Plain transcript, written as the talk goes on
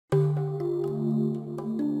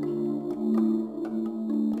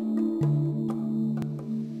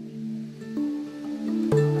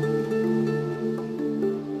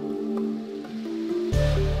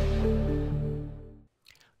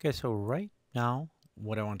Okay, so right now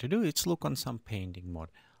what I want to do is look on some painting mode.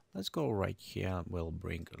 Let's go right here. We'll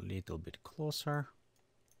bring a little bit closer.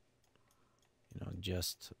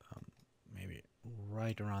 Just maybe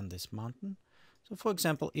right around this mountain. So for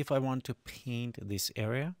example, if I want to paint this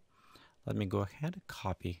area, let me go ahead,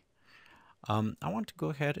 copy. I want to go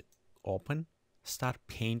ahead, open, start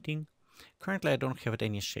painting. Currently, I don't have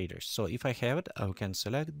any shaders. So if I have it, I can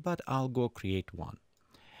select, but I'll go create one.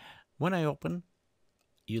 When I open,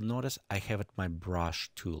 you'll notice I have it my brush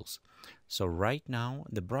tools. So right now,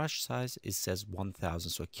 the brush size, it says 1000,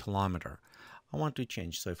 so a kilometer. I want to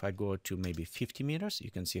change. So if I go to maybe 50 meters, you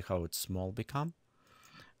can see how it's small become.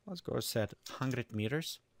 Let's go set 100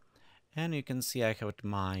 meters. And you can see I have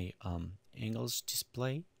my angles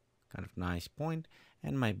display, kind of nice point,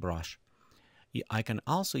 and my brush. I can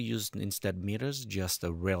also use instead meters, just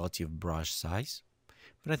a relative brush size,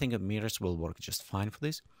 but I think that meters will work just fine for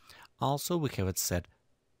this. Also, we have it set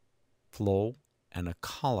flow and the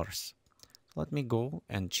colors. Let me go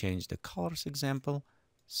and change the colors example,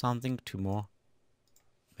 something to more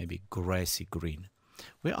maybe grassy green.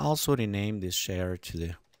 We also rename this share to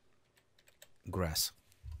the grass.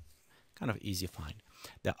 Kind of easy find.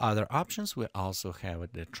 The other options, we also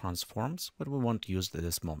have the transforms, but we won't use at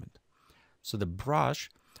this moment. So the brush,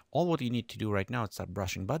 all what you need to do right now is start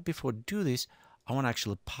brushing. But before do this, I want to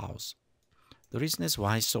actually pause. The reason is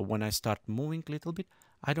why, so when I start moving a little bit,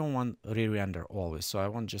 I don't want re-render always. So I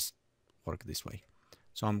want just work this way.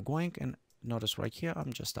 So I'm going and notice right here,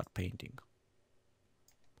 I'm just start painting.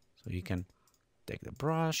 So you can take the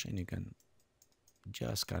brush and you can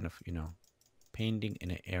just kind of, painting in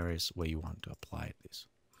the areas where you want to apply this.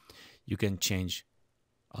 You can change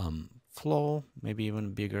flow, maybe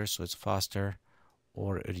even bigger so it's faster,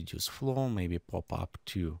 or reduce flow, maybe pop up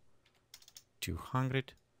to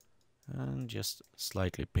 200 and just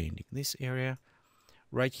slightly painting this area.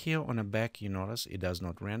 Right here on the back, you notice it does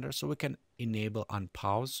not render, so we can enable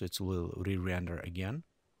unpause, so it will re-render again.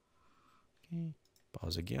 Okay,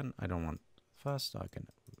 pause again. I don't want fast, so I can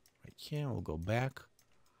right here, we'll go back,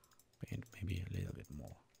 paint maybe a little bit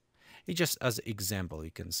more. It just as an example,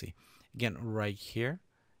 you can see again right here,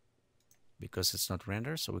 because it's not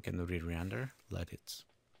rendered, so we can re-render, let it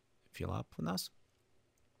fill up with us.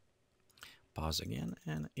 Pause again,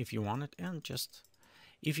 and if you want it, and just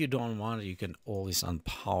if you don't want it, you can always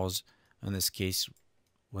unpause. In this case,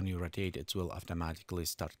 when you rotate, it will automatically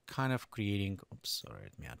start kind of creating, oops, sorry,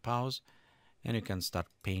 let me unpause, and you can start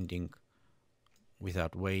painting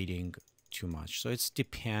without waiting too much. So it's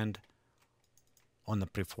depend on the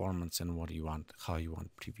performance and what you want, how you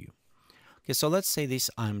want preview. Okay, so let's say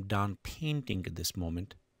this, I'm done painting at this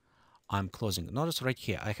moment. I'm closing. Notice right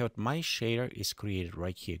here, I have my shader is created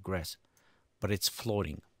right here, grass, but it's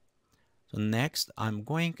floating. So next, I'm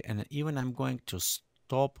going to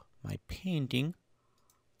stop my painting.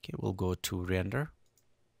 Okay, we'll go to render.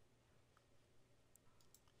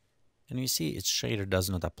 And you see its shader does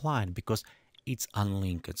not apply because it's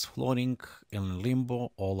unlinked. It's floating in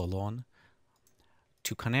limbo all alone.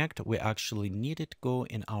 To connect, we actually need to go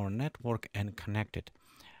in our network and connect it.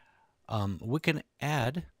 We can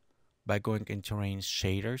add by going into range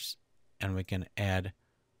shaders, and we can add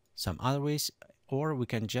some other ways, or we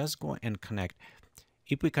can just go and connect.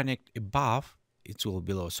 If we connect above, it will be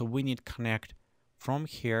below. So we need connect from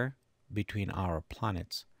here between our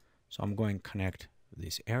planets. So I'm going to connect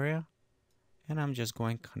this area, and I'm just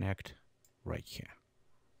going to connect right here.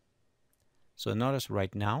 So notice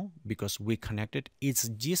right now, because we connected, it's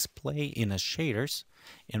display in a shaders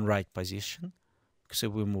in right position. Because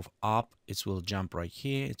if we move up, it will jump right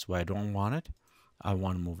here. It's why I don't want it. I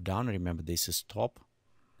want to move down. Remember, this is top.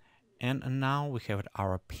 And now we have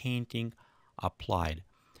our painting applied.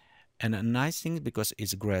 And a nice thing, because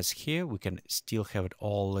it's grass here, we can still have it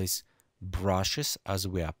all these brushes as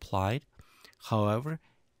we applied. However,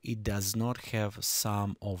 it does not have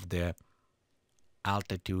some of the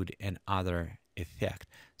altitude and other effect.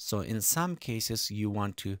 So in some cases you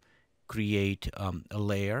want to create a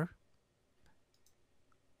layer,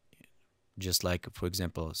 just like for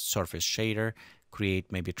example surface shader,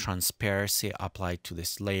 create maybe transparency applied to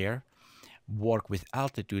this layer, work with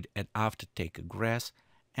altitude, and after take a grass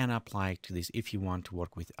and apply it to this if you want to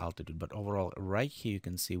work with altitude. But overall right here you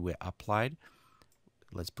can see we applied.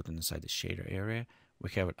 Let's put it inside the shader area. We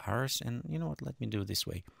have it ours, and you know what, let me do it this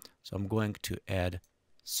way. So I'm going to add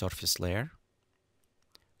surface layer.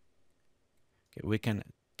 Okay, we can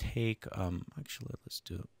take actually let's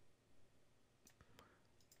do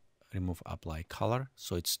remove apply color,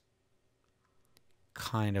 so it's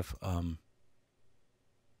kind of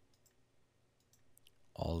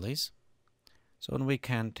all this. So we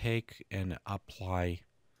can take and apply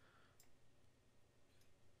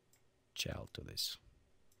child to this.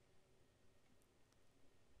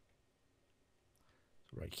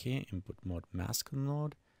 So right here, input mode, mask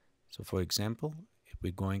node. So for example, if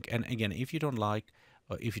we're going, and again, if you don't like,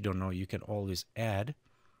 or if you don't know, you can always add.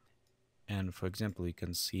 And for example, you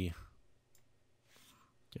can see,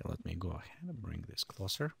 okay, let me go ahead and bring this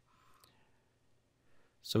closer.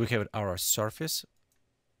 So we have our surface.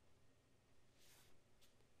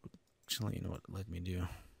 Actually, you know what, let me do.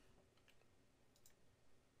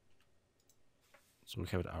 So we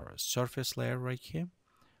have our surface layer right here.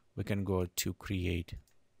 We can go to create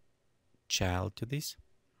child to this.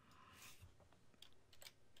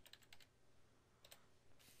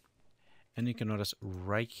 And you can notice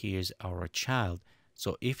right here is our child.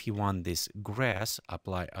 So if you want this grass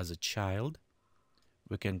apply as a child,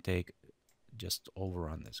 we can take just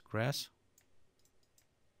overrun this grass.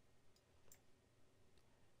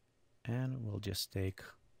 And we'll just take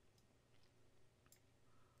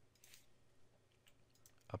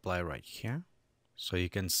apply right here. So you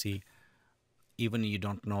can see, even you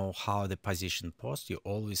don't know how the position post, you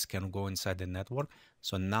always can go inside the network.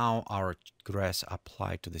 So now our grass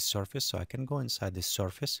applied to the surface. So I can go inside the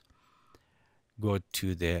surface, go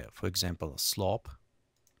to the, for example, slope,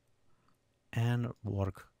 and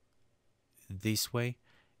work this way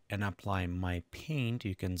and apply my paint.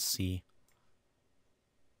 You can see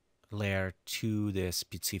layer to the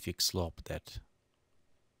specific slope that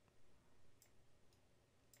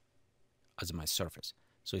as my surface.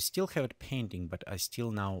 So I still have it painting, but I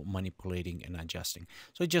still now manipulating and adjusting.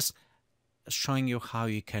 So just showing you how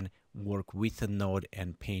you can work with a node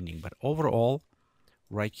and painting. But overall,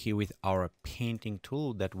 right here with our painting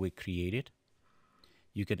tool that we created,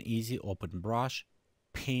 you can easily open brush,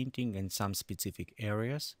 painting in some specific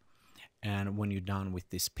areas. And when you're done with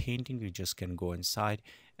this painting, you just can go inside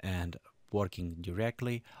and working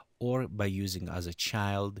directly, or by using as a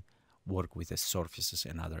child, work with the surfaces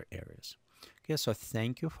and other areas. Okay, so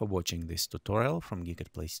thank you for watching this tutorial from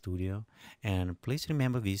Geekatplay Studio, and please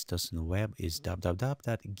remember visit us on the web is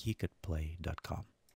www.geekatplay.com.